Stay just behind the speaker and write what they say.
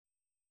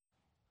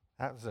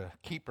That was a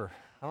keeper.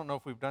 I don't know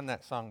if we've done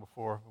that song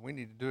before, but we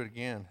need to do it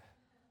again.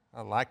 I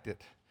liked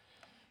it.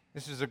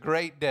 This is a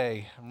great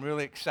day. I'm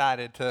really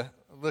excited to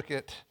look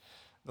at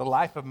the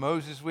life of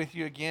Moses with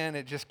you again.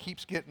 It just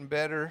keeps getting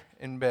better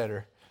and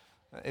better.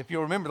 If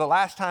you'll remember, the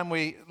last time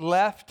we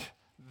left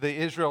the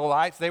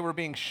Israelites, they were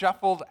being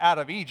shuffled out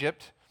of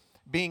Egypt,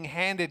 being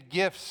handed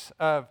gifts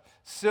of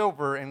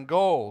silver and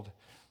gold.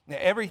 Now,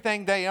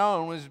 everything they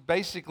owned was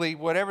basically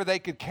whatever they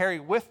could carry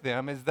with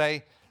them as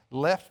they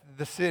left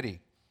the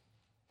city.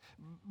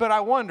 But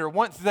I wonder,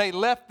 once they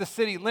left the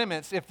city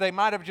limits, if they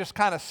might have just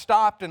kind of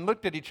stopped and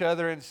looked at each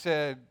other and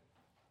said,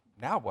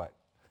 now what?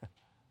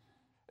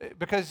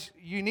 Because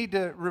you need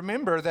to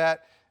remember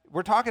that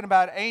we're talking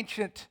about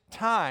ancient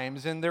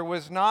times, and there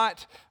was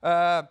not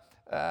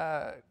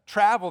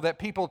travel that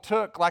people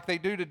took like they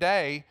do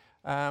today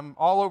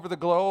all over the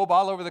globe,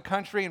 all over the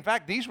country. In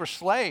fact, these were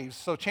slaves,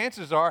 so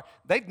chances are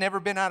they'd never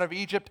been out of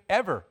Egypt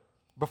ever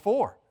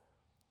before.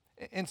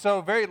 And so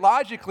very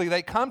logically,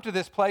 they come to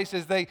this place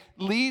as they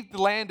leave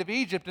the land of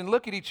Egypt and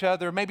look at each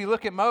other, maybe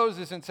look at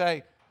Moses and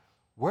say,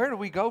 where do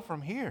we go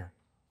from here?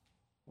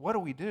 What do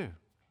we do?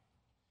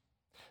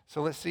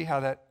 So let's see how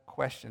that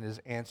question is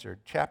answered.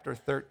 Chapter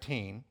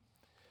 13,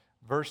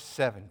 verse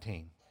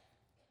 17.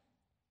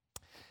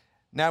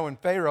 Now when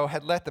Pharaoh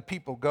had let the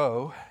people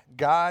go,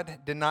 God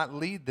did not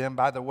lead them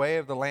by the way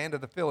of the land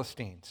of the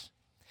Philistines,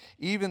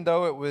 even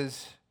though it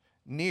was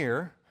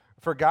near.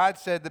 For God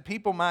said the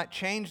people might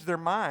change their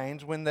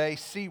minds when they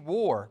see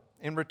war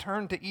and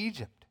return to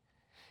Egypt.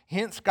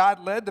 Hence God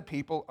led the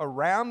people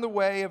around the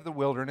way of the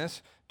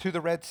wilderness to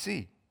the Red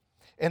Sea.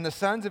 And the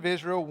sons of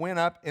Israel went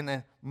up in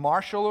a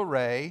martial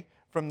array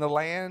from the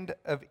land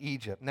of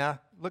Egypt. Now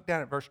look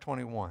down at verse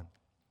 21.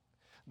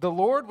 The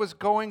Lord was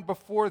going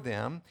before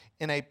them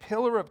in a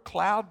pillar of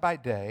cloud by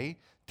day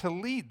to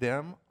lead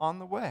them on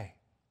the way,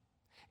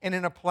 and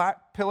in a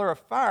pillar of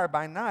fire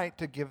by night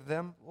to give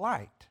them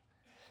light,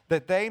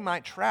 that they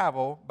might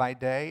travel by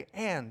day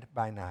and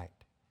by night.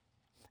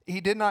 He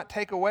did not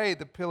take away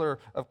the pillar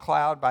of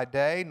cloud by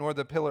day, nor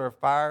the pillar of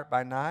fire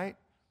by night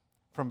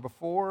from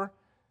before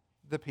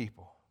the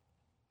people.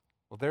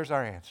 Well, there's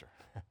our answer.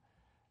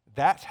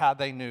 That's how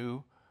they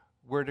knew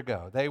where to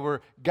go. They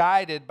were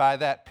guided by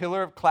that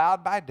pillar of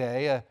cloud by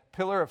day, a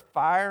pillar of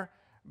fire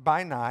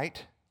by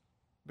night,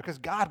 because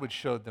God would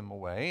show them a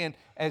way. And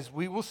as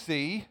we will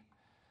see,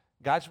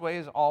 God's way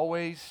is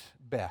always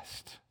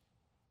best.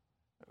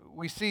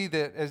 We see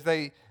that as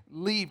they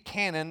leave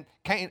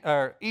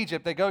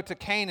Egypt, they go to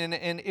Canaan,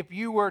 and if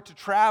you were to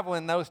travel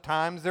in those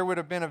times, there would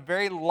have been a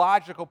very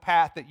logical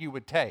path that you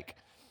would take.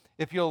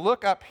 If you'll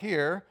look up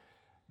here,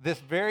 this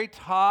very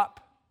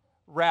top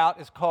route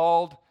is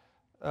called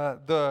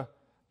the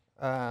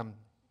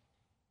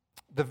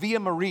Via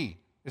Maria.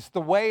 It's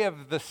the way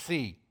of the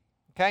sea.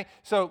 Okay?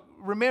 So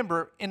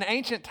remember, in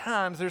ancient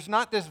times, there's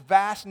not this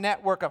vast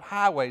network of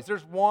highways.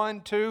 There's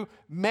 1, 2,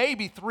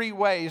 maybe 3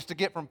 ways to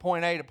get from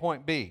point A to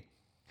point B.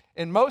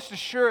 And most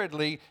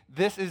assuredly,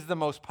 this is the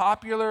most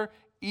popular,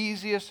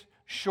 easiest,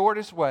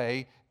 shortest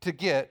way to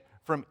get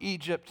from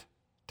Egypt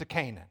to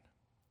Canaan.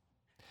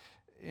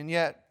 And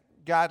yet,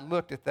 God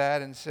looked at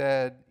that and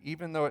said,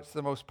 even though it's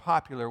the most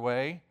popular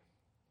way,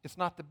 it's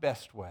not the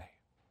best way.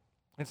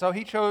 And so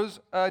he chose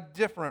a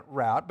different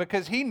route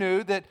because he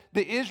knew that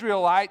the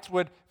Israelites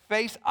would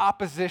face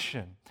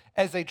opposition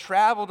as they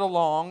traveled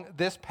along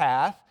this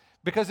path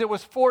because it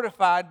was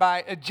fortified by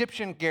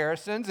Egyptian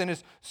garrisons, and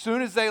as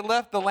soon as they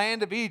left the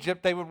land of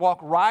Egypt, they would walk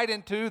right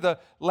into the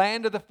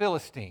land of the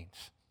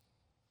Philistines,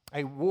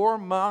 a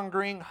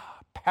warmongering,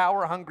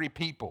 power-hungry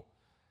people.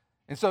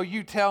 And so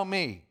you tell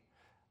me,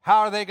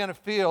 how are they going to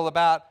feel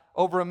about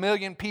over 1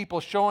 million people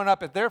showing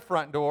up at their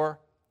front door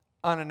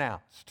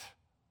unannounced?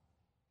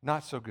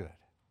 Not so good.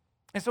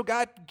 And so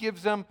God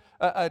gives them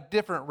a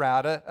different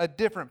route, a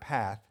different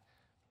path.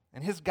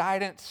 And his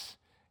guidance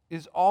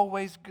is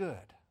always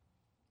good.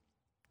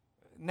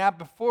 Now,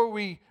 before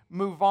we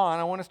move on,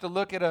 I want us to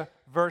look at a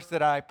verse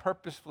that I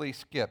purposefully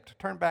skipped.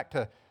 Turn back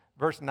to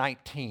verse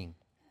 19.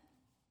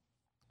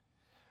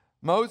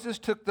 Moses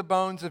took the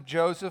bones of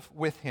Joseph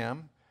with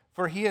him,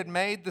 for he had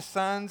made the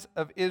sons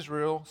of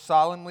Israel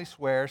solemnly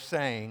swear,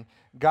 saying,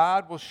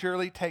 God will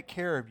surely take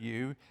care of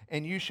you,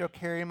 and you shall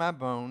carry my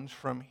bones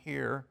from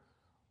here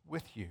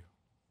with you.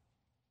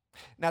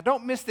 Now,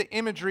 don't miss the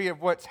imagery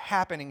of what's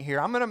happening here.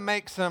 I'm going to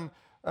make some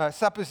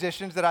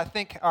suppositions that I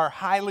think are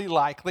highly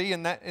likely,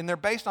 and they're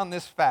based on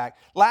this fact.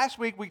 Last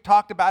week, we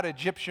talked about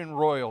Egyptian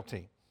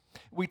royalty.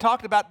 We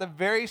talked about the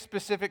very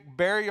specific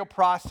burial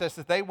process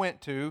that they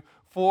went to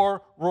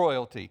for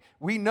royalty.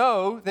 We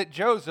know that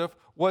Joseph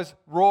was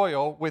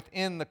royal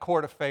within the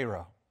court of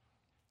Pharaoh.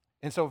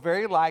 And so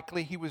very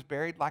likely he was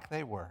buried like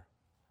they were,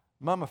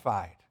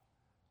 mummified,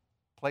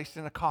 placed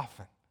in a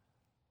coffin.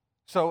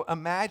 So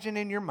imagine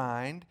in your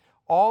mind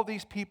all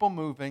these people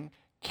moving,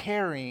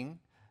 carrying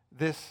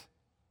this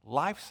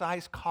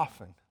life-size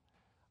coffin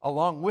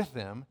along with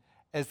them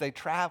as they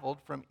traveled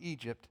from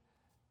Egypt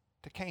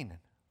to Canaan.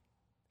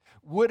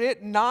 Would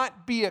it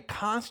not be a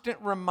constant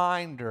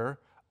reminder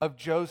of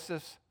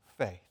Joseph's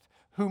faith?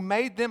 who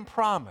made them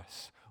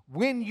promise,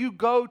 when you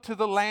go to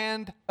the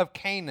land of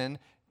Canaan,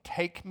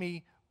 take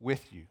me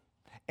with you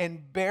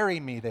and bury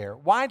me there.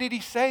 Why did he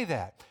say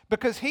that?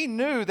 Because he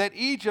knew that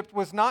Egypt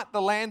was not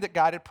the land that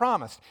God had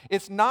promised.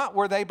 It's not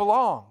where they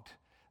belonged.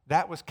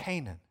 That was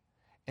Canaan.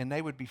 And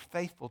they would be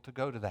faithful to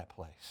go to that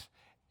place.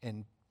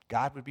 And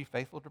God would be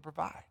faithful to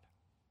provide.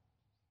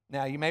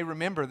 Now, you may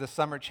remember the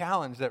summer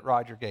challenge that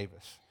Roger gave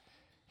us.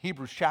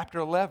 Hebrews chapter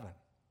 11.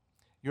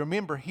 You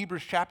remember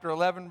Hebrews chapter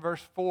 11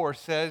 verse 4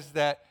 says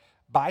that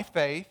by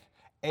faith,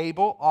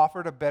 Abel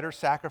offered a better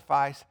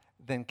sacrifice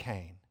than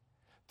Cain,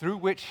 through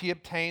which he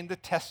obtained the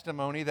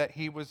testimony that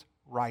he was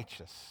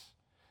righteous.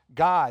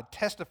 God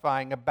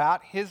testifying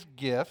about his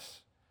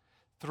gifts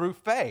through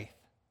faith.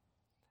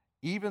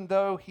 Even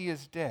though he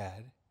is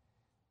dead,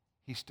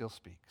 he still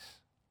speaks.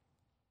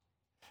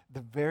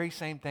 The very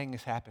same thing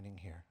is happening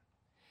here.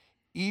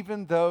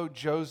 Even though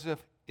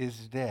Joseph is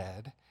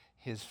dead,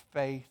 his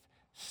faith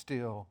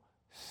still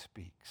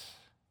speaks.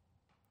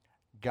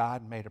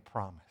 God made a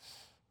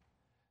promise.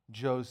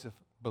 Joseph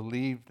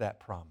believed that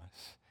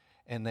promise,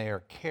 and they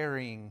are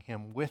carrying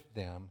him with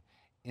them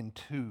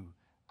into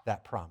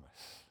that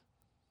promise.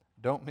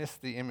 Don't miss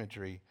the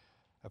imagery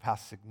of how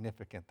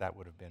significant that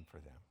would have been for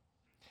them.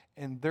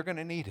 And they're going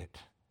to need it.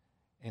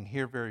 And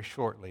here very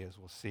shortly, as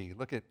we'll see.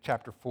 Look at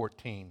chapter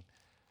 14,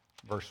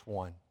 verse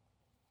 1.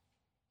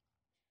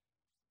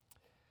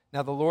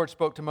 Now the Lord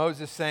spoke to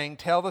Moses, saying,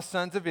 tell the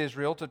sons of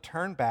Israel to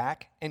turn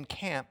back and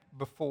camp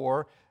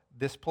before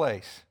this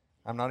place.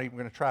 I'm not even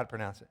going to try to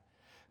pronounce it.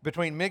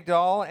 Between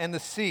Migdol and the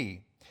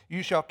sea.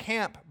 You shall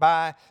camp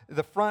by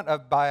the front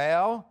of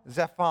Baal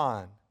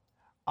Zephon,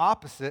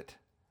 opposite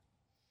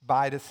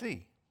by the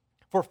sea.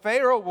 For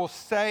Pharaoh will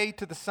say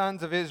to the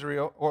sons of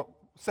Israel, or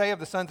say of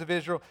the sons of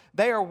Israel,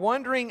 they are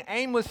wandering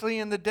aimlessly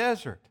in the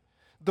desert.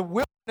 The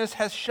wilderness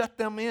has shut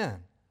them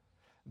in.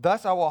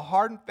 Thus I will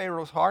harden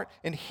Pharaoh's heart,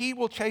 and he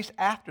will chase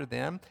after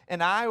them,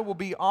 and I will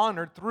be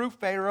honored through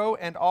Pharaoh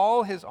and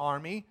all his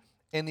army,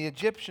 and the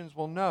Egyptians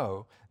will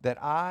know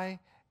that I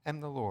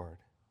am the Lord.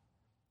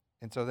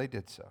 And so they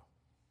did so.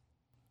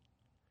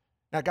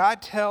 Now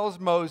God tells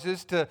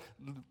Moses to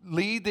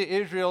lead the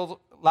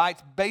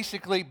Israelites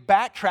basically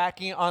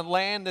backtracking on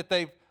land that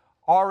they've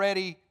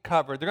already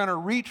covered. They're going to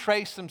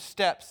retrace some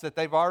steps that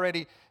they've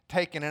already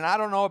taken. And I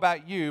don't know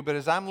about you, but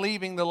as I'm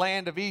leaving the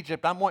land of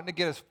Egypt, I'm wanting to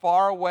get as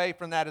far away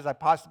from that as I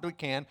possibly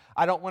can.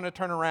 I don't want to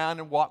turn around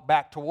and walk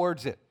back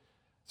towards it.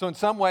 So in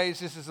some ways,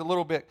 this is a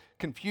little bit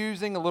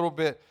confusing, a little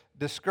bit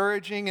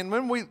discouraging. And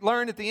when we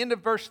learn at the end of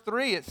verse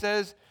 3, it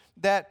says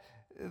that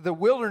the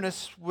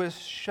wilderness was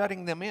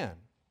shutting them in.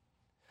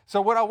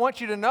 So what I want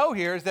you to know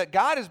here is that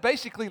God has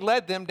basically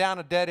led them down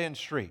a dead-end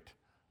street.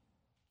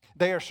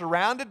 They are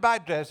surrounded by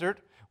desert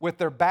with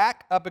their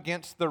back up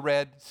against the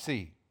Red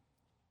Sea.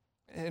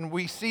 And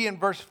we see in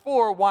verse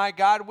 4 why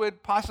God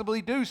would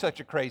possibly do such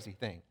a crazy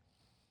thing.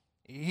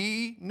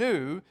 He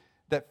knew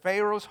that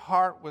Pharaoh's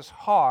heart was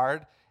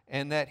hard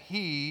and that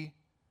he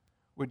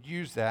would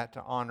use that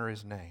to honor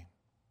his name.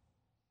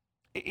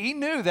 He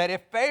knew that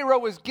if Pharaoh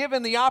was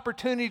given the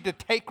opportunity to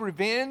take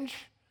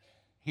revenge,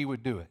 he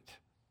would do it.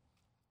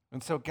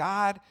 And so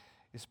God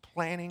is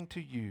planning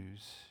to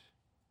use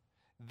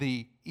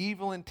the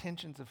evil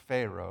intentions of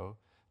Pharaoh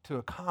to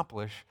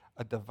accomplish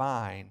a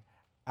divine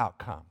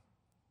outcome.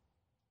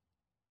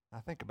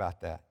 Now think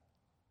about that.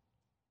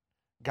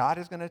 God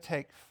is going to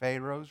take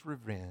Pharaoh's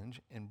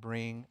revenge and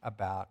bring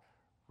about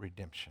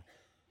redemption.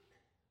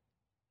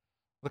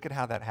 Look at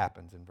how that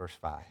happens in verse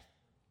 5.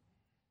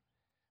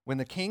 When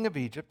the king of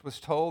Egypt was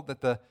told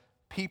that the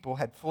people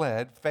had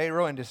fled,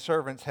 Pharaoh and his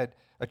servants had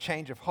a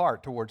change of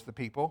heart towards the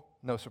people,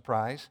 no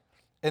surprise.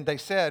 And they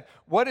said,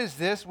 what is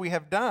this we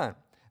have done,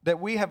 that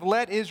we have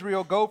let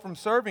Israel go from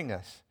serving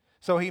us?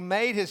 So he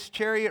made his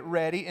chariot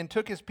ready and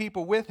took his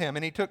people with him.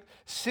 And he took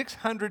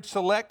 600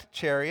 select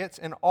chariots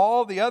and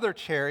all the other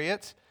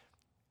chariots,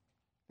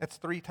 that's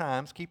 3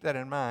 times, keep that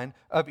in mind,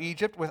 of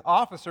Egypt with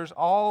officers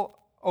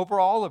over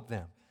all of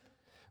them.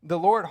 The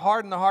Lord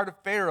hardened the heart of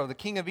Pharaoh, the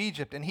king of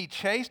Egypt, and he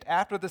chased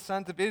after the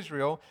sons of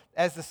Israel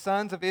as the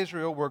sons of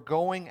Israel were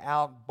going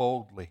out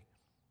boldly.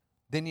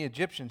 Then the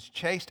Egyptians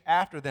chased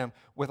after them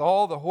with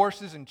all the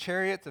horses and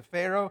chariots of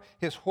Pharaoh,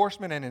 his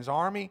horsemen and his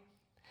army,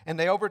 and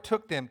they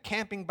overtook them,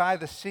 camping by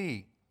the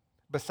sea,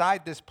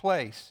 beside this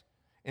place,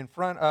 in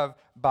front of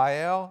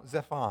Baal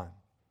Zephon.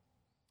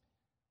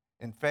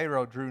 And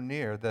Pharaoh drew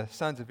near. The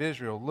sons of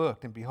Israel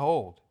looked, and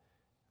behold,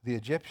 the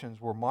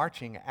Egyptians were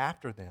marching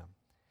after them.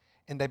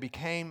 And they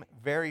became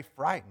very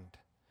frightened.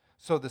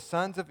 So the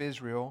sons of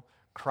Israel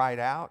cried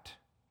out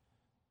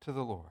to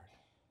the Lord.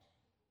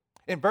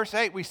 In verse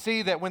 8, we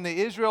see that when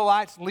the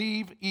Israelites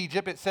leave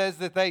Egypt, it says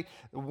that they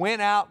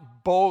went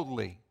out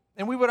boldly.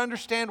 And we would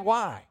understand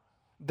why.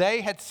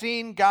 They had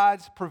seen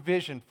God's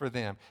provision for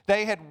them.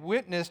 They had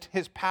witnessed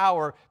his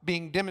power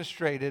being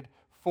demonstrated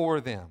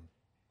for them.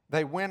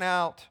 They went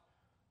out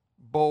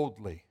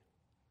boldly.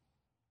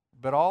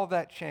 But all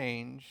that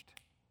changed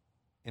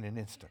in an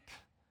instant.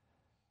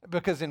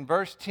 Because in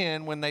verse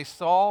 10, when they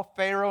saw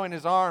Pharaoh and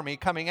his army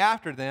coming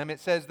after them, it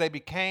says they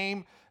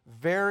became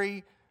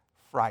very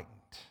frightened.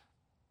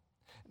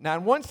 Now,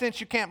 in one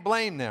sense, you can't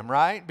blame them,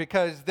 right?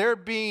 Because they're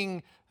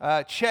being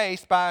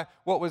chased by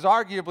what was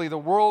arguably the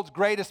world's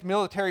greatest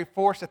military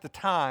force at the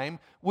time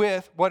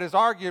with what is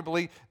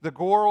arguably the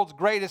world's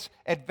greatest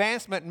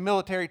advancement in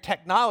military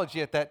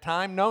technology at that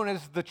time, known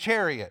as the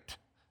chariot.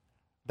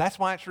 That's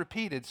why it's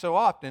repeated so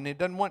often. It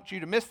doesn't want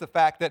you to miss the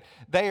fact that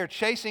they are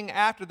chasing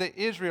after the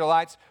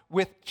Israelites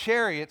with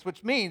chariots,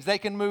 which means they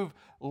can move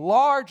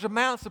large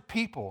amounts of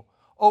people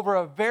over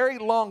a very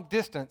long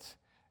distance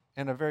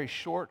in a very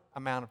short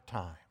amount of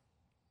time.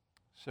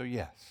 So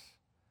yes,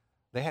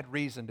 they had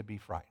reason to be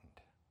frightened.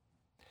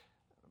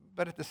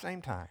 But at the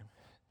same time,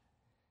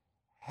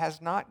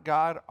 has not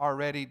God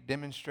already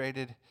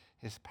demonstrated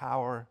his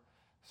power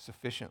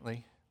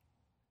sufficiently?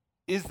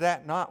 Is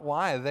that not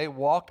why they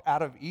walked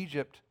out of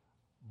Egypt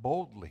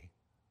boldly?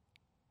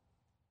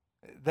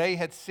 They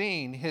had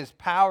seen his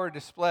power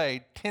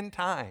displayed 10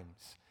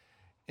 times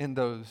in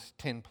those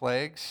 10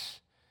 plagues.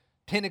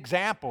 10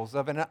 examples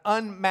of an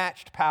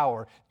unmatched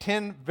power,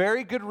 10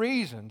 very good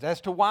reasons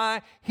as to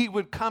why he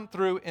would come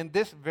through in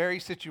this very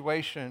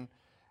situation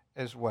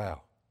as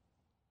well.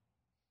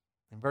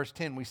 In verse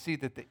 10, we see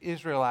that the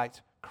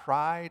Israelites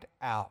cried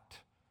out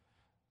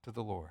to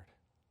the Lord.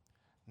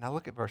 Now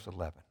look at verse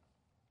 11.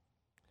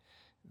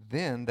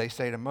 Then they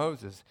say to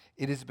Moses,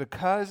 is it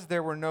because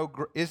there were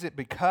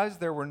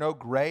no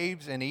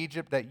graves in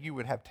Egypt that you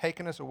would have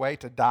taken us away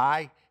to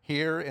die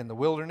here in the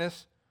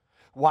wilderness?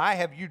 Why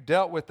have you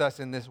dealt with us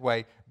in this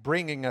way,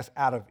 bringing us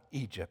out of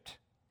Egypt?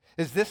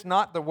 Is this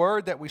not the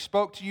word that we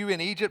spoke to you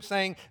in Egypt,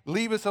 saying,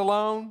 leave us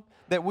alone,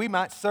 that we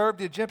might serve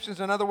the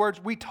Egyptians? In other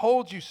words, we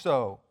told you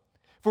so.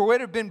 For it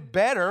would have been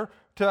better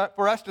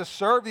for us to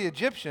serve the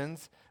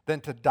Egyptians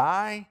than to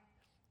die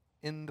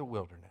in the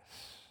wilderness.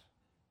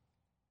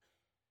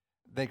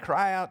 They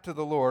cry out to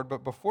the Lord,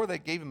 but before they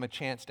gave him a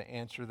chance to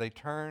answer, they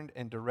turned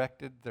and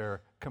directed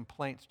their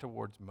complaints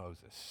towards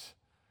Moses.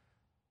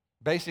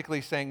 Basically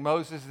saying,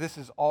 Moses, this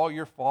is all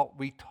your fault.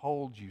 We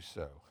told you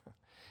so.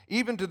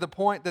 Even to the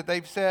point that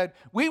they've said,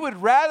 we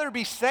would rather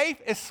be safe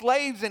as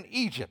slaves in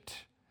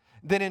Egypt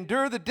than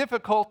endure the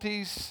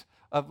difficulties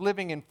of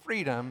living in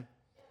freedom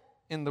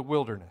in the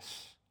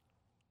wilderness.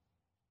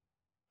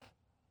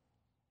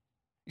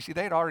 You see,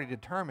 they had already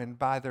determined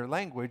by their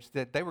language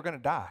that they were going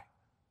to die.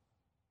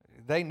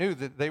 They knew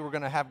that they were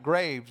going to have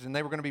graves and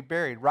they were going to be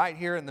buried right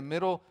here in the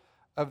middle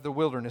of the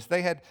wilderness.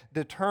 They had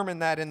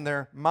determined that in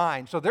their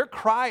mind. So their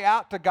cry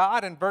out to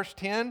God in verse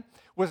 10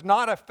 was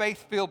not a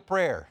faith-filled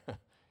prayer.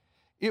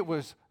 It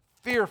was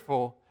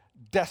fearful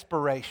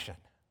desperation,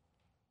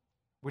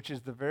 which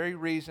is the very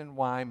reason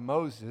why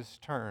Moses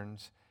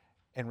turns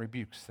and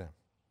rebukes them.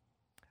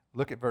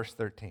 Look at verse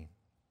 13.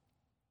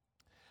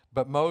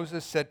 But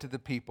Moses said to the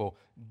people,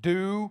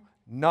 do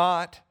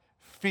not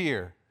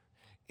fear.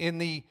 In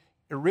the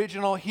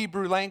original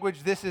Hebrew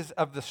language, this is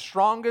of the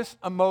strongest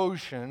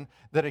emotion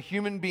that a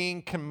human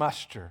being can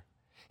muster.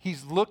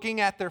 He's looking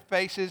at their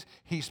faces,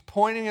 he's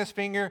pointing his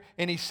finger,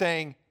 and he's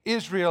saying,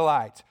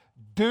 Israelites,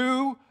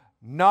 do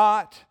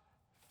not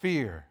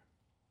fear.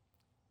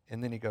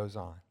 And then he goes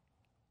on.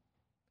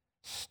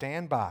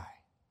 Stand by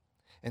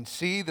and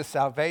see the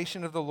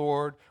salvation of the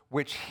Lord,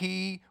 which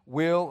he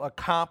will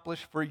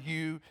accomplish for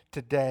you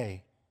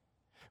today.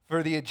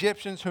 For the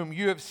Egyptians whom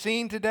you have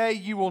seen today,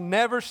 you will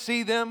never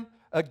see them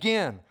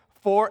again,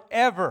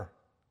 forever.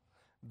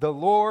 The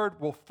Lord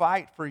will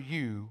fight for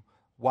you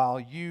while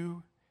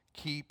you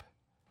keep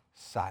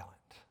silent.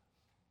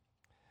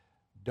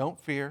 Don't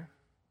fear.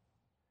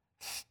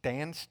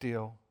 Stand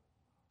still.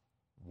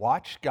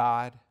 Watch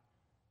God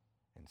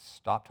and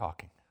stop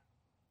talking.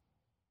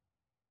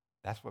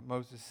 That's what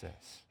Moses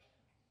says.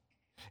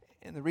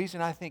 And the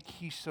reason I think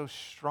he's so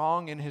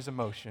strong in his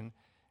emotion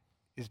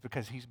is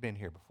because he's been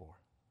here before.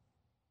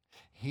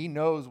 He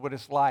knows what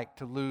it's like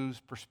to lose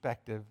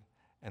perspective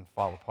and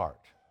fall apart.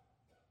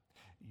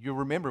 You'll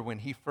remember when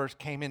he first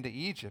came into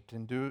Egypt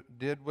and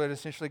did what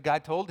essentially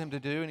God told him to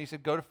do, and he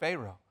said, go to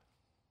Pharaoh.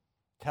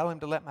 Tell him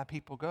to let my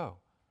people go.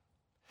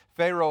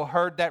 Pharaoh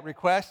heard that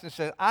request and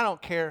said, I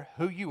don't care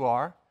who you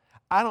are.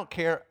 I don't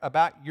care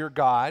about your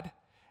God.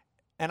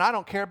 And I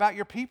don't care about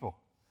your people.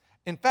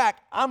 In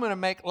fact, I'm going to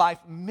make life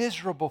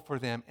miserable for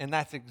them. And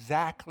that's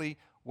exactly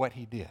what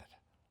he did.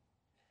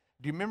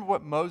 Do you remember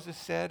what Moses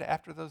said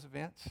after those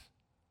events?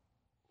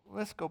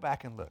 Let's go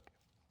back and look.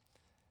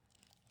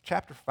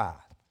 Chapter 5.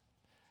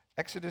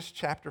 Exodus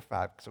chapter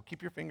 5. So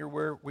keep your finger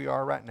where we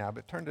are right now,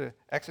 but turn to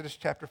Exodus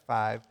chapter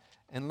 5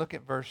 and look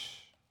at verse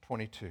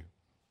 22.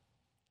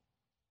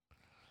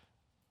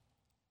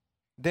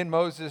 Then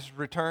Moses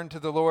returned to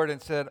the Lord and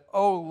said,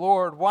 "O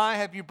Lord, why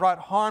have you brought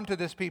harm to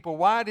this people?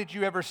 Why did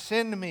you ever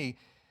send me?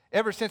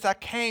 Ever since I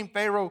came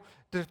Pharaoh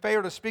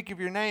to speak of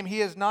your name, he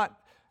has not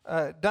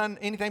done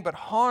anything but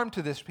harm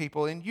to this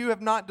people, and you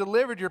have not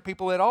delivered your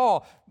people at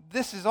all.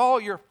 This is all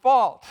your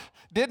fault.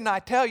 Didn't I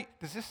tell you?"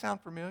 Does this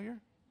sound familiar?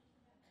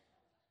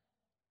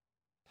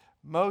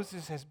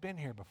 Moses has been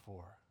here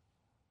before,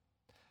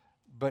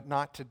 but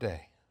not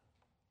today.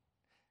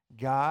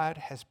 God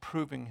has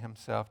proven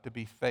himself to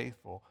be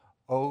faithful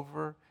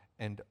over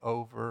and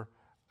over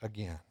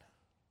again.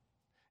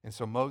 And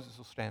so Moses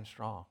will stand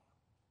strong.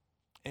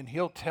 And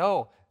he'll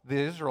tell the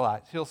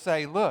Israelites, he'll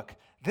say, look,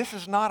 this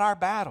is not our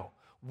battle.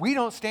 We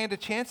don't stand a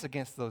chance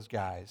against those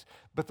guys,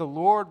 but the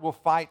Lord will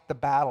fight the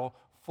battle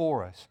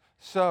for us.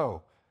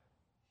 So,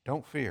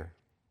 don't fear.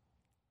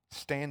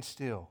 Stand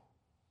still.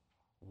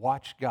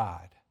 Watch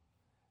God.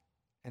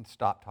 And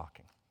stop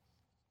talking.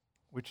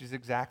 Which is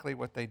exactly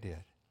what they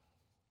did.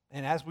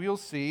 And as we'll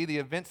see, the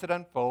events that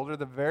unfold are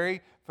the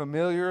very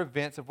familiar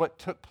events of what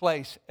took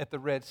place at the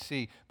Red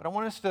Sea. But I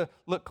want us to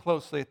look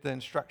closely at the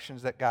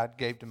instructions that God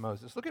gave to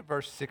Moses. Look at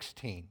verse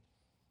 16.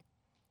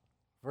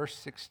 Verse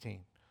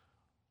 16.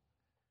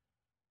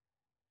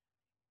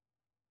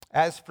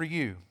 As for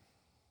you,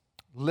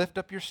 lift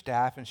up your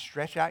staff and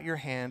stretch out your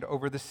hand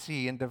over the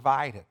sea and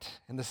divide it.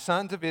 And the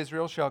sons of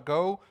Israel shall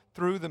go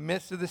through the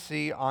midst of the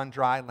sea on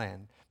dry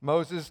land.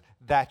 Moses,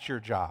 that's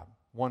your job.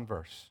 One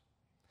verse.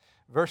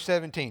 Verse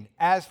 17,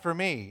 as for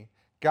me,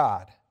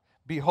 God,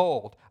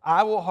 behold,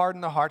 I will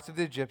harden the hearts of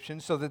the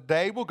Egyptians so that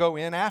they will go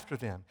in after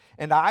them.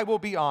 And I will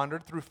be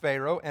honored through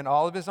Pharaoh and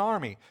all of his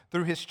army,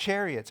 through his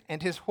chariots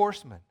and his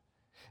horsemen.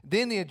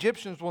 Then the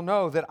Egyptians will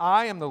know that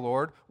I am the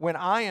Lord when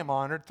I am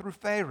honored through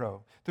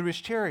Pharaoh, through his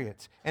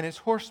chariots and his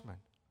horsemen.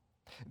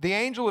 The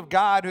angel of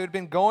God who had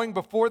been going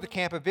before the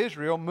camp of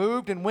Israel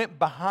moved and went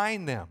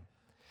behind them.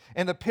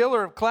 And the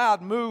pillar of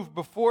cloud moved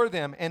before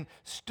them and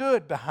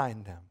stood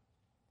behind them.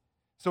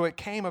 So it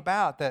came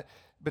about that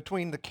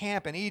between the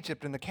camp in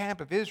Egypt and the camp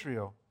of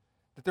Israel,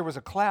 that there was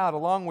a cloud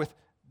along with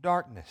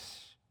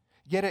darkness.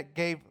 Yet it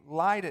gave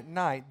light at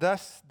night.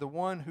 Thus the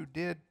one who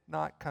did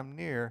not come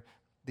near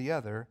the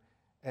other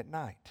at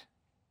night.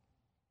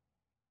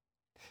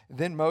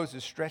 Then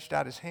Moses stretched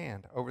out his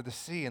hand over the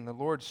sea, and the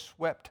Lord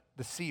swept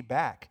the sea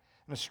back.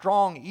 And a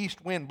strong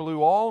east wind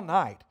blew all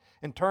night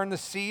and turned the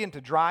sea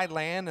into dry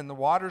land, and the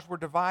waters were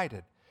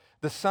divided.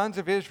 The sons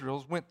of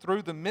Israel went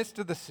through the midst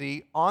of the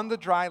sea on the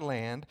dry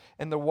land,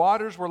 and the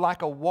waters were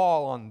like a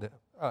wall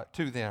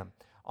to them,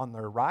 on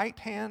their right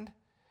hand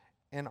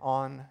and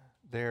on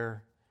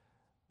their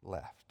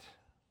left.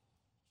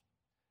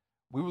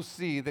 We will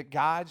see that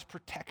God's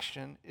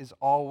protection is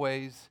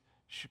always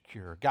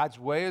secure. God's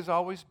way is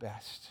always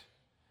best.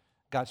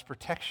 God's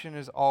protection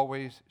is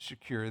always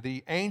secure.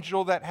 The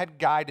angel that had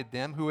guided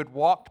them, who had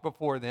walked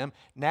before them,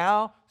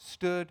 now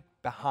stood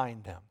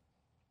behind them.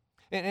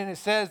 And it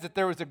says that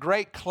there was a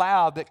great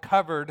cloud that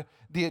covered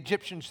the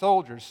Egyptian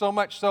soldiers, so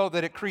much so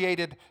that it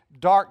created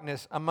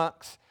darkness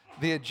amongst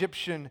the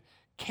Egyptian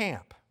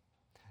camp.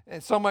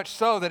 And so much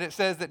so that it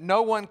says that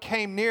no one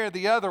came near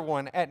the other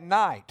one at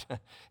night.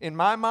 In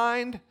my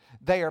mind,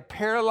 they are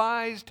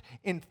paralyzed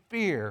in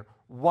fear.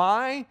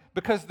 Why?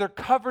 Because they're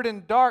covered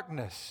in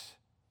darkness.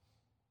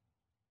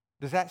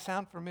 Does that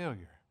sound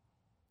familiar?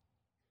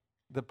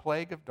 The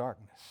plague of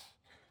darkness.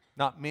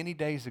 Not many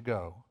days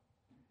ago,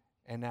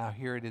 and now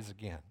here it is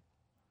again.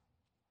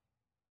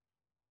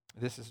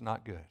 This is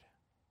not good.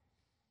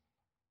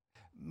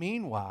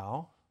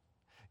 Meanwhile,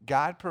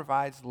 God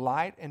provides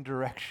light and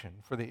direction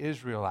for the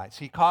Israelites.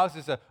 He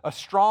causes a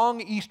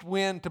strong east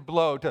wind to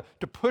blow, to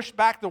push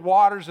back the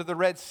waters of the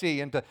Red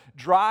Sea and to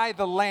dry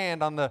the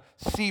land on the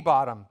sea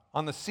bottom,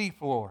 on the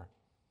seafloor.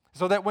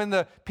 So that when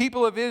the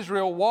people of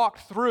Israel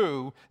walked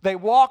through, they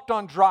walked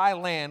on dry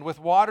land with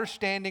water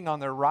standing on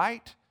their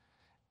right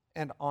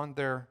and on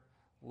their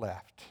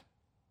left.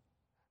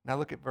 Now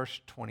look at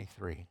verse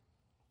 23.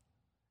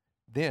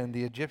 Then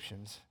the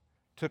Egyptians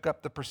took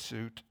up the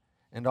pursuit,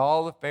 and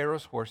all of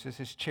Pharaoh's horses,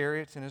 his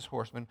chariots, and his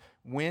horsemen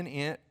went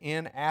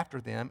in after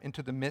them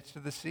into the midst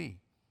of the sea.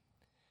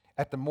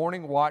 At the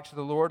morning watch,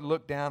 the Lord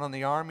looked down on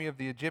the army of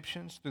the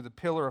Egyptians through the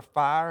pillar of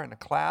fire and a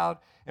cloud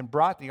and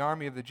brought the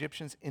army of the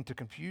Egyptians into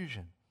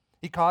confusion.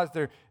 He caused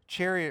their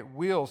chariot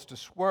wheels to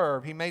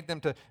swerve. He made them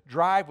to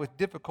drive with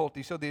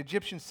difficulty. So the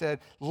Egyptians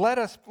said, "Let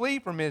us flee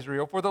from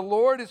Israel, for the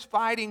Lord is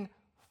fighting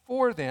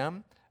for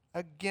them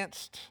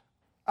against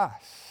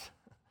us."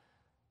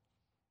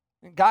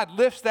 God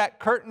lifts that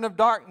curtain of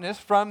darkness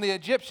from the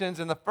Egyptians,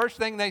 and the first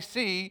thing they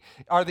see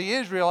are the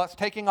Israelites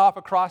taking off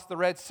across the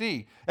Red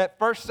Sea. At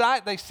first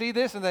sight, they see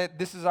this, and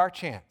this is our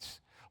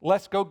chance.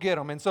 Let's go get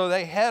them. And so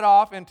they head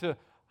off into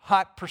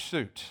hot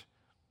pursuit.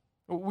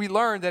 We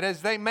learn that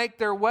as they make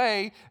their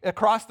way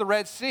across the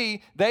Red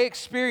Sea, they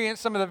experience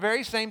some of the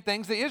very same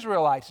things the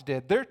Israelites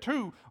did. They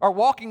too are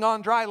walking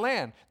on dry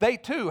land. They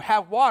too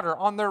have water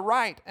on their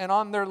right and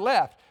on their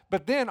left.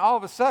 But then all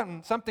of a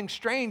sudden, something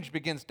strange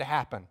begins to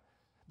happen.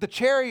 The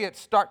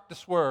chariots start to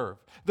swerve.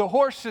 The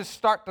horses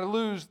start to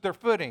lose their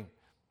footing.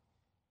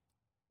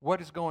 What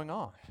is going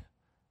on?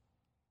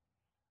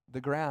 The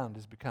ground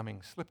is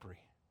becoming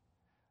slippery.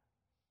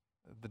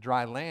 The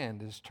dry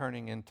land is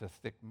turning into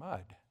thick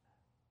mud.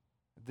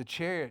 The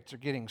chariots are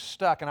getting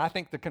stuck, and I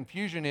think the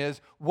confusion is,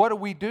 what do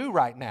we do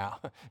right now?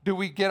 Do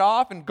we get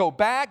off and go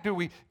back? Do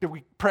we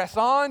press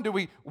on? Do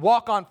we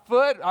walk on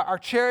foot? Our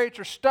chariots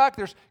are stuck.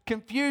 There's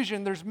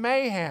confusion. There's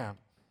mayhem.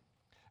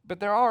 But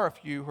there are a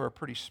few who are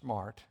pretty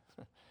smart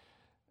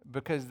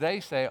because they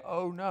say,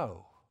 oh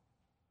no,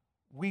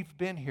 we've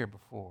been here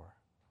before.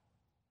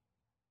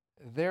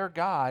 Their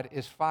God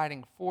is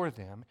fighting for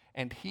them,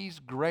 and he's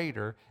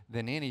greater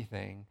than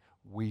anything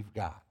we've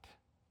got.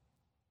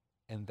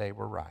 And they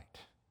were right.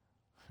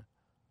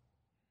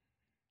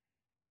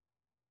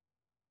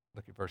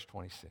 Look at verse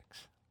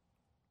 26.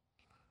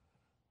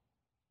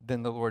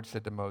 Then the Lord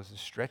said to Moses,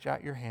 "Stretch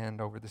out your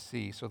hand over the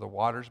sea so the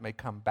waters may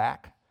come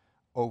back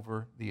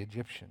over the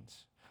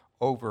Egyptians,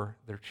 over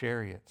their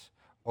chariots,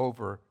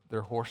 over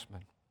their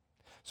horsemen."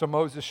 So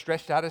Moses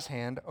stretched out his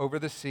hand over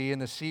the sea,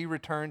 and the sea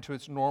returned to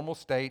its normal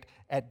state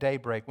at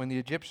daybreak when the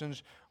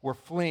Egyptians were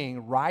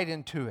fleeing right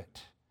into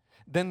it.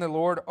 Then the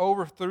Lord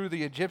overthrew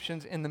the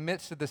Egyptians in the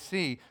midst of the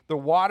sea. The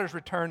waters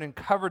returned and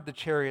covered the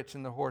chariots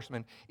and the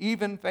horsemen.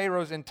 Even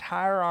Pharaoh's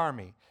entire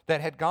army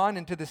that had gone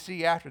into the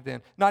sea after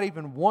them, not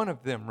even one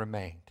of them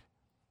remained.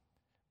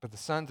 But the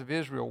sons of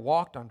Israel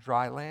walked on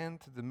dry land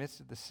through the midst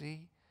of the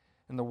sea,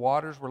 and the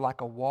waters were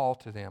like a wall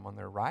to them on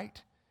their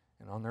right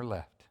and on their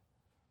left.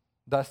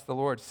 Thus the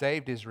Lord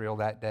saved Israel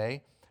that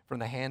day from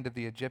the hand of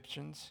the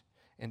Egyptians,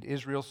 and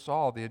Israel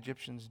saw the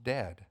Egyptians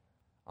dead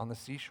on the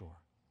seashore.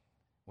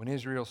 When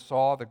Israel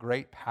saw the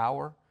great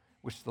power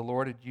which the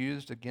Lord had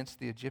used against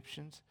the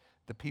Egyptians,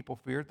 the people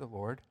feared the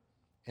Lord,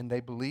 and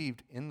they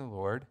believed in the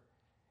Lord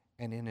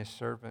and in his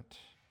servant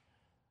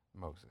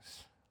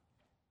Moses.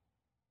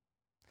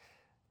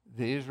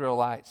 The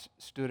Israelites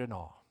stood in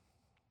awe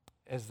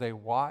as they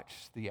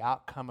watched the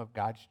outcome of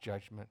God's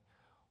judgment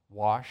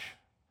wash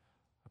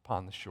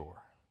upon the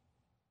shore.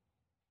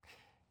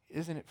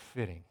 Isn't it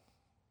fitting,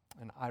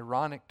 an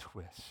ironic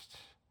twist,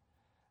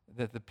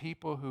 that the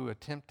people who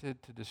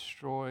attempted to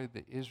destroy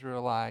the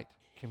Israelite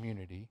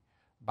community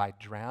by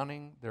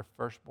drowning their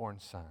firstborn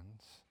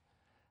sons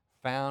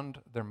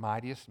found their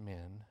mightiest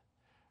men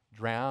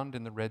drowned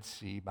in the Red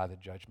Sea by the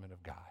judgment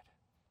of God?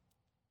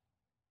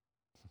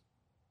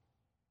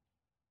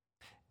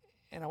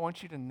 And I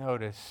want you to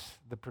notice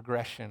the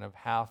progression of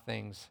how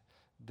things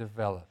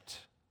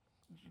developed.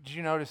 Did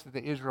you notice that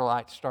the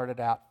Israelites started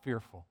out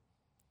fearful?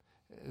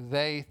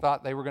 They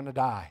thought they were going to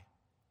die.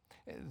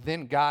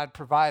 Then God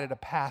provided a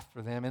path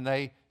for them, and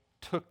they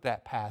took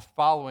that path,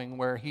 following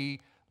where he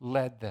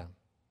led them.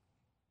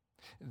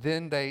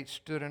 Then they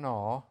stood in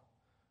awe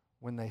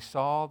when they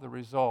saw the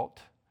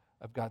result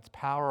of God's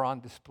power on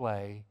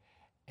display,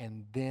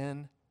 and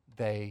then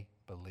they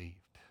believed.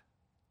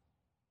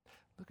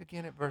 Look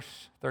again at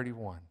verse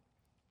 31.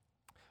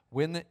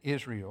 When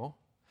Israel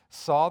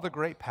saw the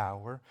great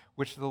power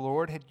which the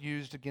Lord had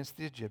used against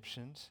the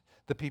Egyptians,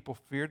 the people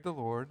feared the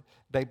Lord.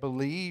 They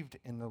believed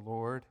in the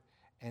Lord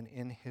and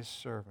in his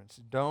servants.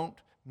 Don't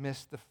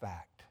miss the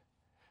fact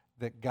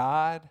that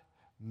God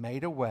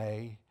made a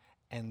way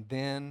and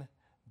then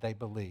they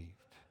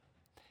believed.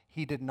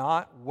 He did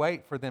not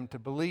wait for them to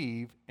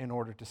believe in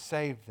order to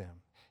save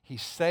them. He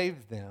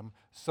saved them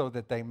so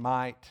that they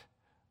might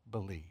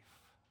believe.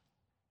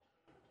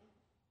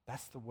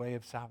 That's the way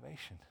of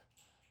salvation.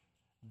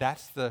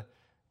 That's the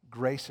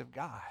grace of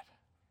God.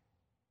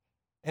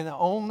 And the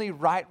only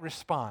right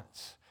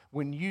response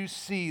when you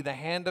see the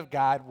hand of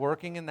God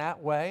working in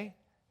that way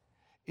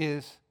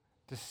is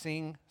to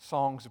sing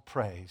songs of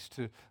praise,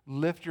 to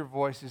lift your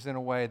voices in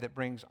a way that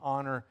brings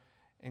honor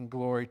and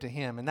glory to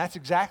him. And that's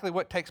exactly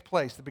what takes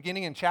place. The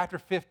beginning in chapter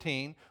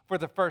 15, for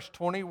the first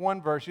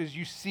 21 verses,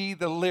 you see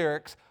the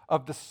lyrics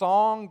of the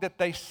song that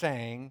they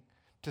sang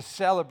to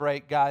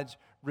celebrate God's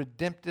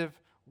redemptive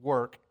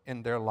work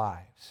in their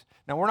lives.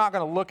 Now, we're not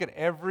going to look at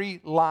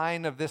every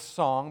line of this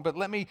song, but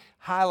let me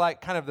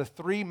highlight kind of the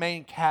three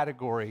main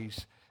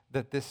categories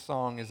that this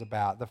song is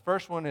about. The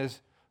first one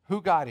is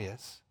who God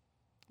is.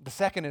 The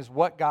second is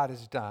what God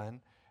has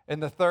done.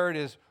 And the third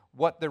is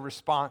what the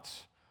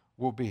response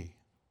will be.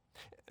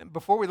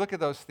 Before we look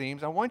at those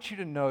themes, I want you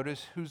to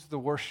notice who's the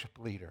worship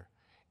leader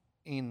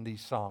in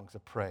these songs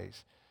of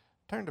praise.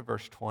 Turn to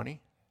verse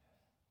 20.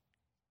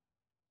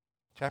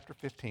 Chapter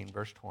 15,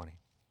 verse 20.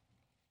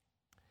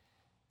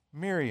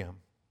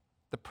 Miriam,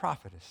 the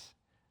prophetess,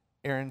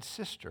 Aaron's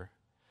sister,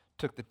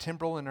 took the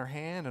timbrel in her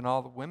hand, and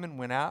all the women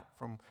went out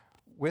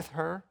with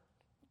her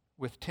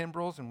with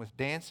timbrels and with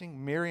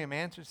dancing. Miriam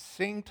answered,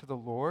 "Sing to the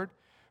Lord,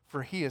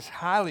 for he is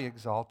highly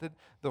exalted.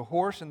 The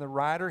horse and the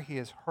rider he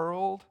has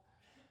hurled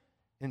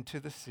into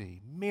the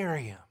sea."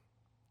 Miriam.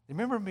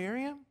 Remember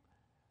Miriam?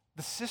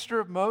 The sister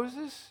of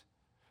Moses,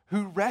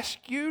 who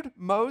rescued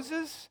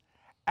Moses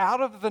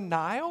out of the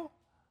Nile?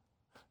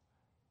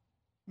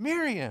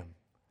 Miriam.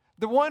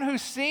 The one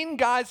who's seen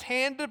God's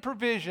hand of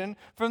provision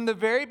from the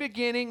very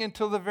beginning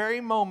until the very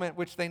moment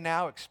which they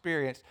now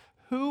experience.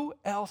 Who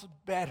else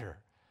better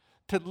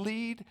to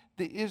lead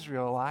the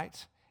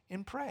Israelites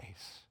in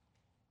praise?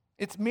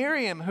 It's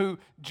Miriam who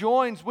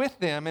joins with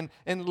them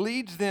and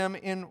leads them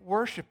in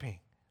worshiping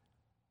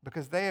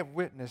because they have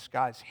witnessed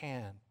God's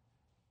hand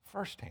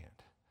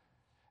firsthand.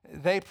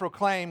 They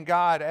proclaim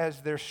God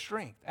as their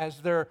strength,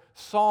 as their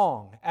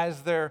song,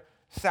 as their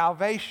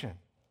salvation.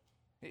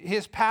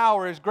 His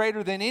power is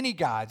greater than any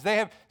god's. They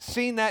have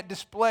seen that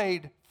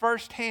displayed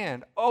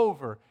firsthand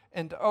over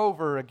and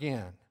over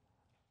again.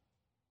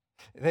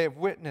 They have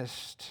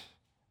witnessed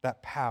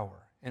that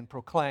power and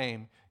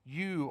proclaim,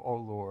 You, O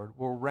Lord,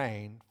 will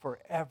reign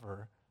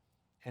forever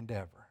and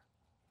ever.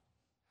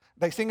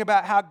 They sing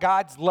about how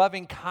God's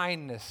loving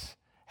kindness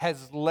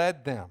has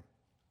led them,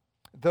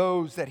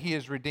 those that he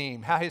has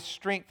redeemed, how his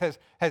strength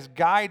has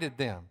guided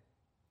them,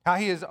 how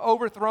he has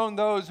overthrown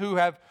those who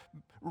have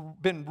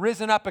been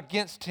risen up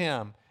against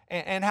him,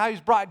 and how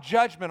he's brought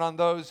judgment on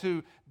those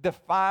who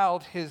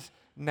defiled his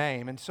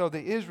name. And so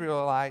the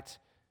Israelites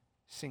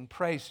sing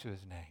praise to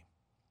his name.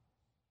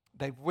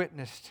 They've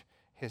witnessed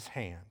his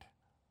hand.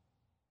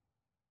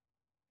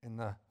 And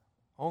the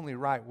only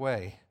right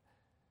way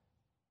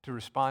to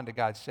respond to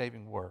God's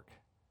saving work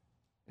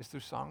is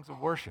through songs of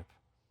worship.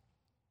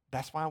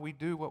 That's why we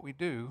do what we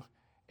do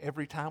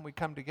every time we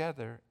come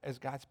together as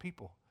God's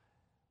people.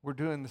 We're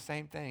doing the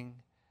same thing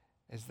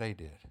as they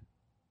did.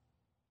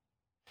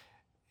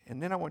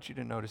 And then I want you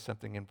to notice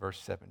something in verse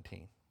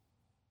 17.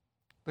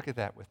 Look at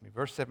that with me.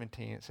 Verse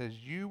 17, it says,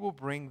 You will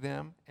bring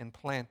them and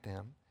plant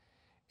them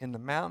in the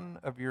mountain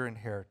of your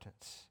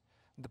inheritance,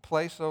 the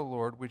place, O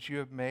Lord, which you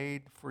have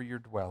made for your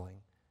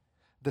dwelling,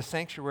 the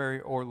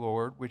sanctuary, O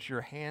Lord, which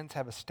your hands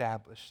have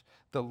established.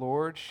 The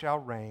Lord shall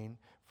reign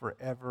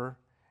forever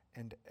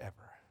and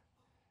ever.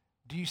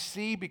 Do you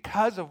see,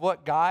 because of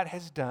what God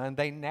has done,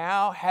 they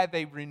now have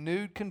a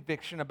renewed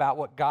conviction about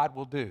what God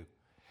will do.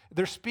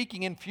 They're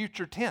speaking in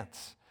future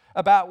tense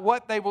about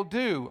what they will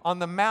do on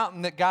the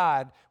mountain that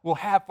God will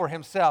have for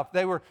himself.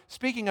 They were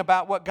speaking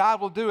about what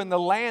God will do in the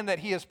land that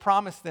he has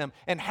promised them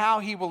and how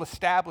he will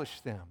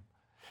establish them.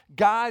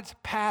 God's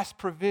past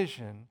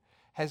provision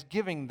has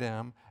given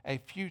them a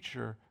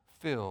future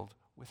filled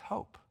with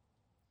hope.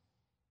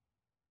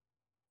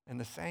 And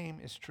the same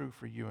is true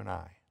for you and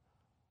I.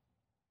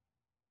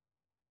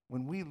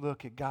 When we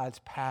look at God's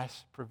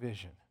past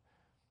provision,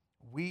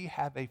 we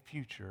have a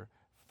future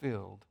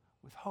filled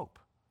with hope.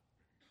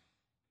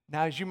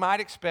 Now, as you might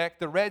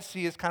expect, the Red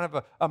Sea is kind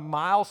of a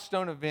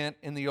milestone event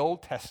in the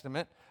Old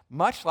Testament,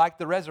 much like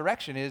the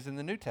resurrection is in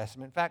the New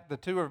Testament. In fact, the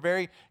two are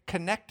very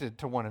connected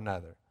to one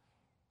another.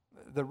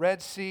 The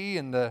Red Sea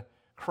and the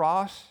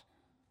cross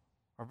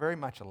are very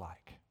much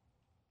alike.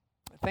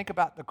 Think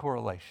about the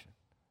correlation.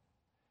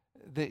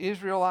 The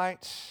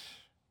Israelites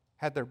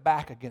had their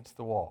back against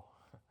the wall.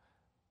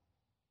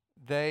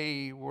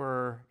 They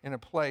were in a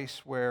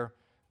place where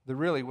there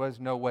really was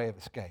no way of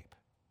escape.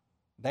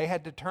 They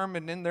had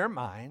determined in their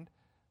mind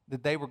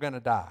that they were going to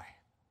die,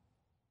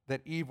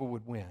 that evil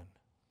would win,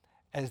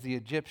 as the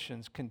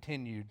Egyptians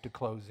continued to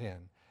close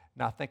in.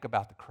 Now think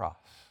about the cross.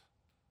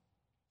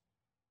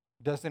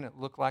 Doesn't it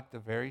look like the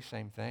very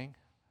same thing?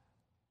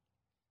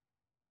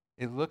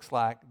 It looks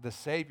like the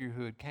Savior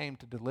who had came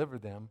to deliver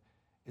them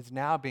is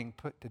now being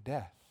put to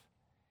death.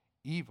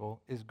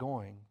 Evil is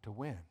going to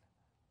win.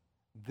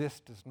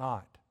 This does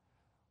not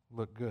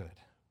look good.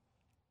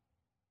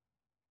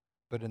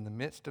 But in the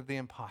midst of the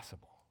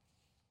impossible,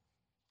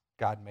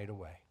 God made a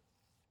way.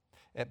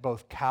 At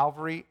both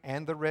Calvary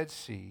and the Red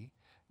Sea,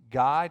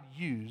 God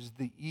used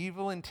the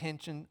evil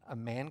intention of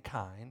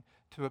mankind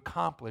to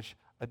accomplish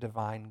a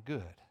divine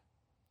good.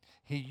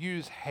 He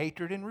used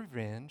hatred and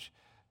revenge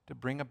to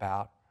bring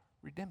about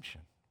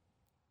redemption,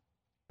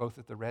 both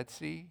at the Red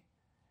Sea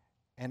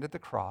and at the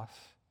cross.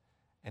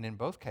 And in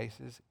both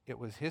cases, it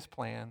was his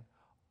plan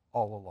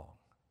all along.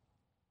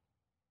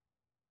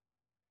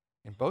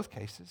 In both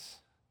cases,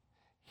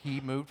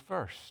 he moved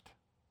first.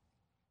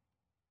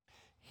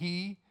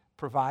 He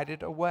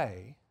provided a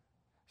way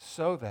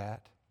so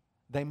that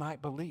they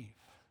might believe.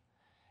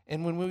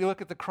 And when we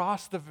look at the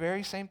cross, the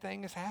very same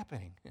thing is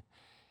happening.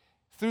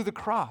 Through the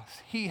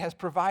cross, he has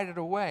provided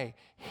a way.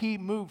 He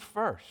moved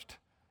first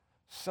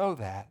so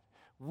that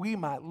we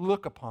might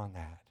look upon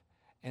that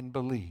and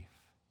believe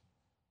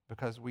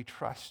because we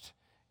trust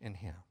in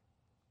him.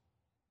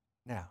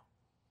 Now,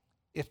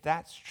 if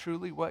that's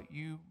truly what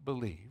you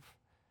believe,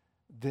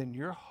 then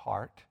your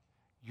heart,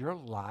 your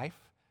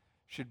life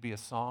should be a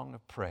song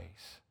of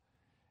praise.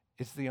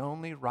 It's the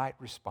only right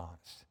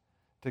response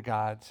to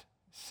God's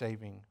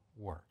saving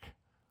work.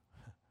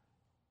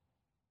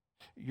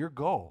 Your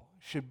goal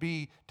should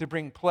be to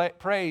bring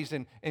praise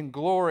and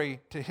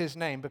glory to his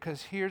name,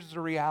 because here's the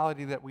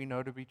reality that we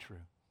know to be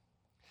true.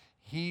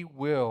 He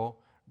will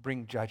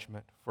bring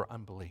judgment for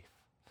unbelief.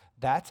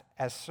 That's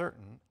as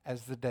certain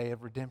as the day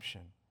of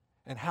redemption.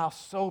 And how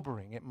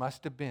sobering it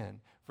must have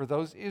been for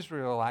those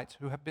Israelites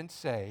who have been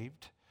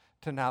saved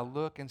to now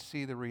look and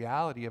see the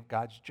reality of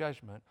God's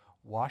judgment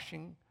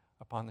washing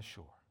upon the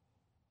shore.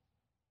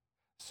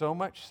 So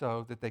much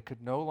so that they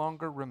could no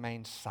longer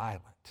remain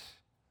silent,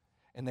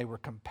 and they were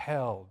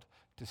compelled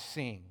to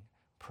sing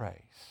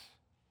praise.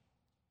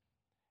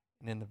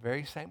 And in the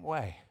very same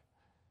way,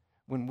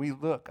 when we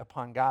look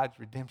upon God's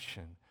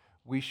redemption,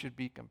 we should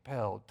be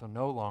compelled to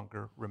no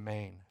longer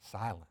remain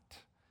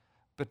silent,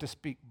 but to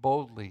speak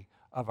boldly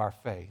of our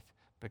faith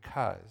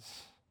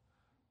because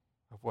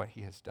of what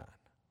he has done.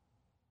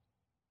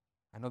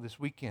 I know this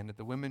weekend at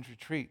the women's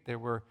retreat, there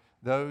were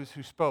those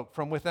who spoke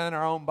from within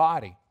our own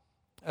body,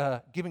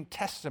 giving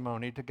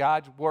testimony to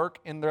God's work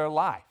in their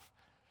life.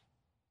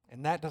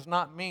 And that does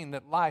not mean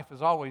that life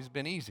has always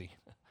been easy.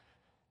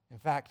 In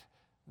fact,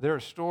 There are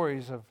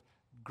stories of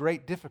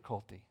great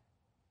difficulty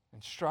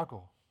and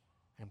struggle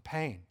and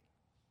pain.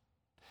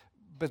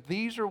 But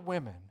these are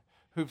women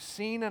who've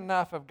seen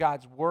enough of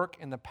God's work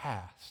in the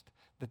past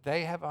that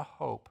they have a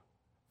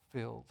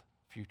hope-filled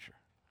future.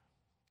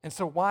 And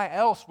so why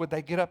else would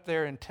they get up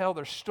there and tell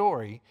their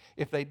story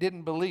if they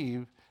didn't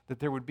believe that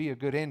there would be a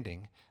good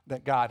ending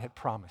that God had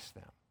promised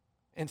them?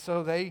 And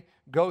so they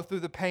go through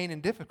the pain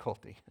and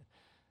difficulty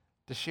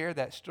to share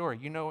that story.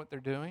 You know what they're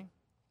doing?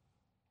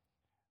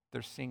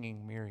 They're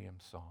singing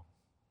Miriam's song.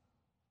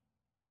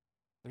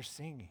 They're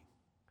singing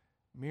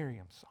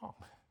Miriam's song.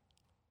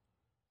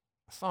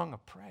 A song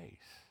of praise,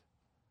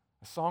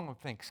 a song of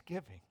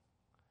thanksgiving,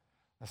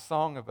 a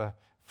song of a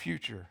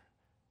future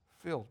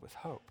filled with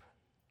hope.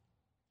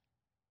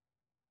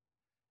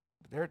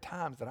 But there are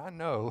times that I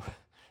know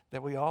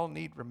that we all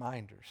need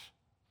reminders,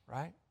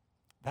 right?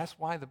 That's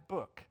why the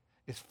book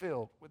is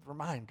filled with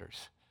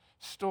reminders,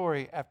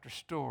 story after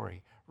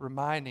story,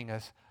 reminding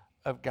us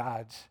of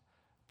God's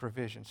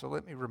provision. So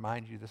let me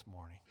remind you this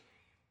morning,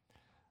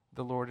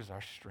 the Lord is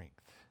our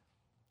strength.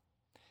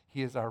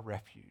 He is our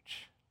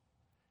refuge.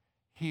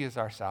 He is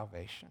our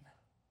salvation.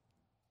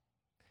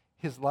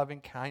 His loving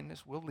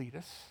kindness will lead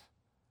us.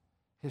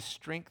 His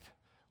strength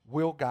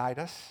will guide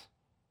us.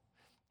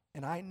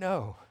 And I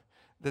know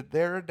that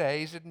there are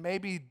days, and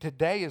maybe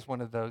today is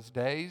one of those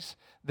days,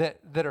 that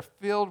are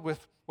filled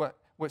with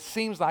what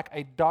seems like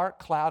a dark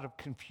cloud of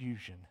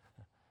confusion.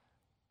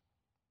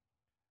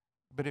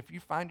 But if you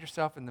find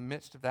yourself in the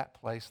midst of that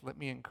place, let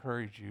me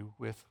encourage you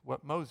with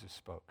what Moses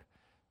spoke.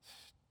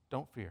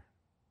 Don't fear.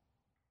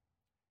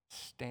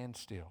 Stand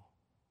still.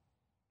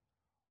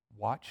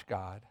 Watch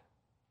God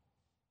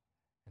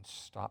and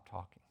stop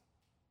talking.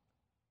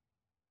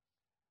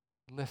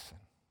 Listen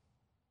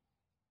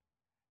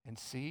and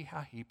see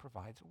how He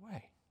provides a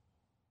way.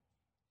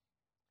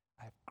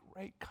 I have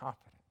great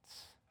confidence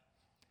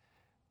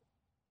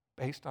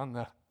based on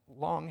the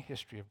long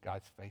history of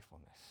God's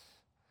faithfulness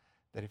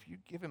that if you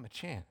give Him a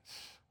chance,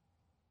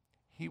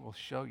 He will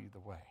show you the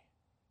way.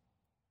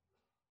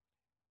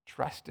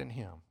 Trust in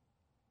Him,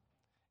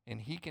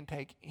 and He can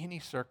take any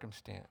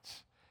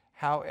circumstance,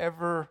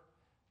 however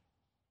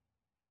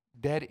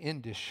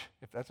dead-endish,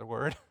 if that's a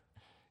word,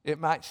 it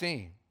might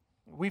seem.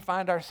 We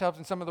find ourselves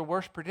in some of the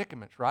worst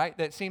predicaments, right?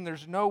 That seem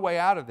there's no way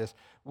out of this.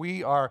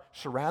 We are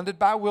surrounded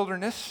by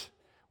wilderness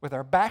with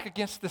our back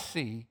against the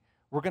sea.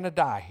 We're going to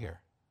die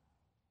here.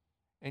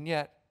 And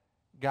yet,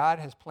 God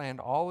has planned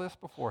all this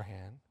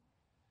beforehand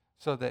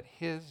so that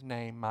His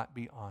name might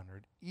be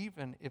honored,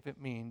 even if it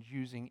means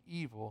using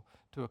evil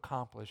to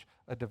accomplish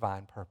a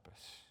divine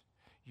purpose,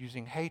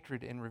 using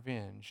hatred and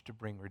revenge to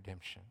bring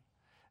redemption.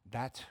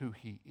 That's who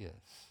He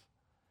is.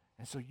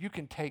 And so you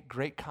can take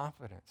great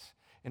confidence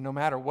in no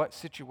matter what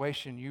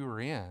situation you are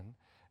in,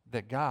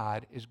 that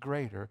God is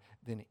greater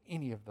than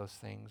any of those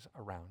things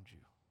around you.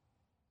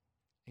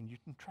 And you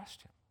can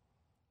trust Him.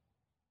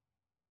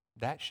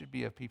 That should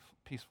be a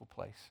peaceful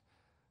place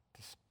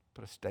to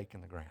put a stake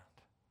in the ground.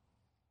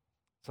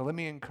 So let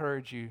me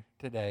encourage you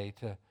today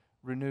to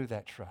renew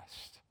that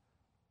trust,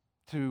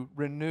 to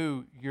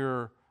renew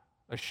your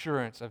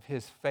assurance of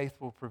His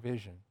faithful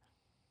provision.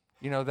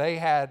 You know, they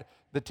had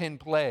the 10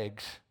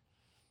 plagues.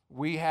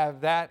 We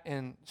have that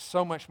and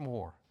so much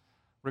more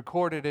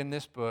recorded in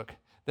this book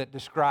that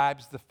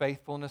describes the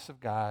faithfulness of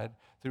God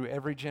through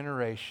every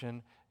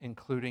generation,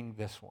 including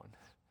this one.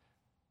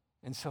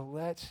 And so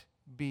let's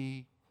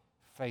be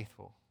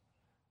faithful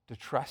to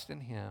trust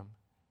in Him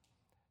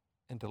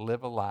and to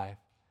live a life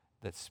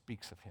that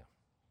speaks of Him.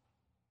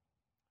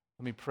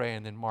 Let me pray,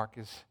 and then Mark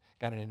has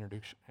got an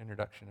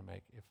introduction to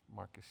make, if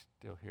Mark is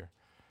still here.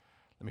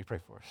 Let me pray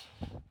for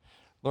us.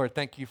 Lord,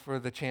 thank You for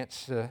the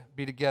chance to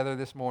be together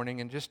this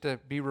morning and just to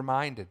be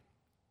reminded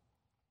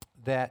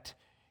that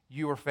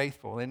You are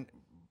faithful. And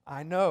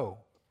I know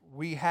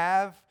we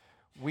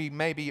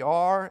maybe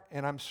are,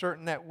 and I'm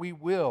certain that we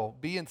will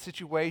be in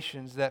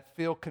situations that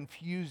feel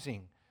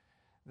confusing,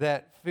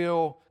 that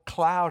feel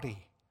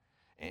cloudy,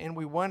 and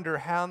we wonder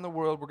how in the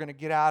world we're going to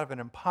get out of an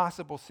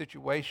impossible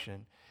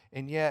situation,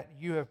 and yet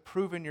You have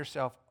proven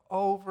Yourself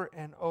over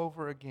and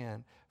over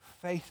again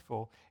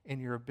faithful in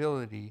Your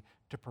ability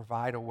to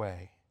provide a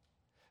way,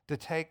 to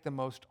take the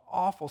most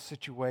awful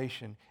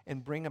situation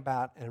and bring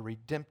about a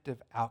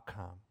redemptive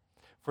outcome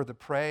for the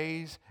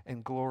praise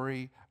and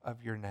glory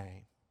of Your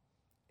name.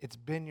 It's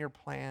been Your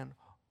plan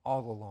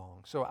all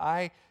along. So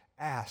I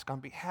ask on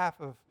behalf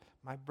of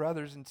my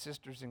brothers and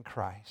sisters in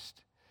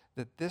Christ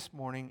that this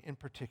morning in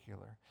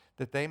particular,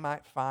 that they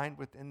might find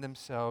within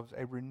themselves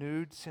a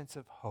renewed sense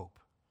of hope,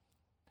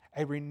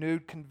 a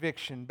renewed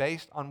conviction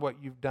based on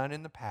what You've done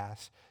in the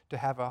past to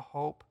have a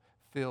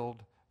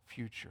hope-filled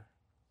future,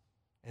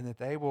 and that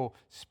they will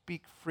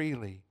speak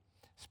freely,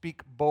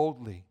 speak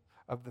boldly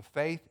of the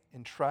faith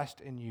and trust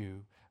in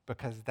You,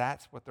 because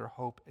that's what their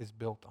hope is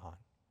built on.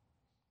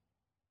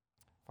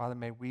 Father,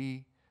 may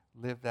we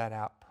live that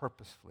out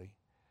purposefully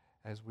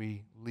as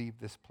we leave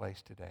this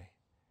place today.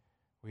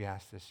 We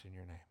ask this in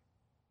Your name.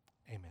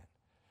 Amen.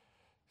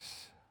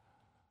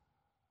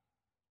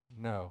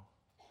 No.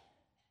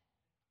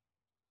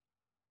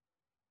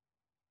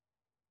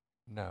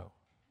 No,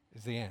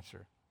 is the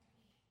answer.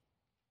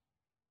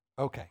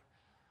 Okay,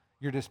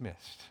 you're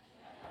dismissed.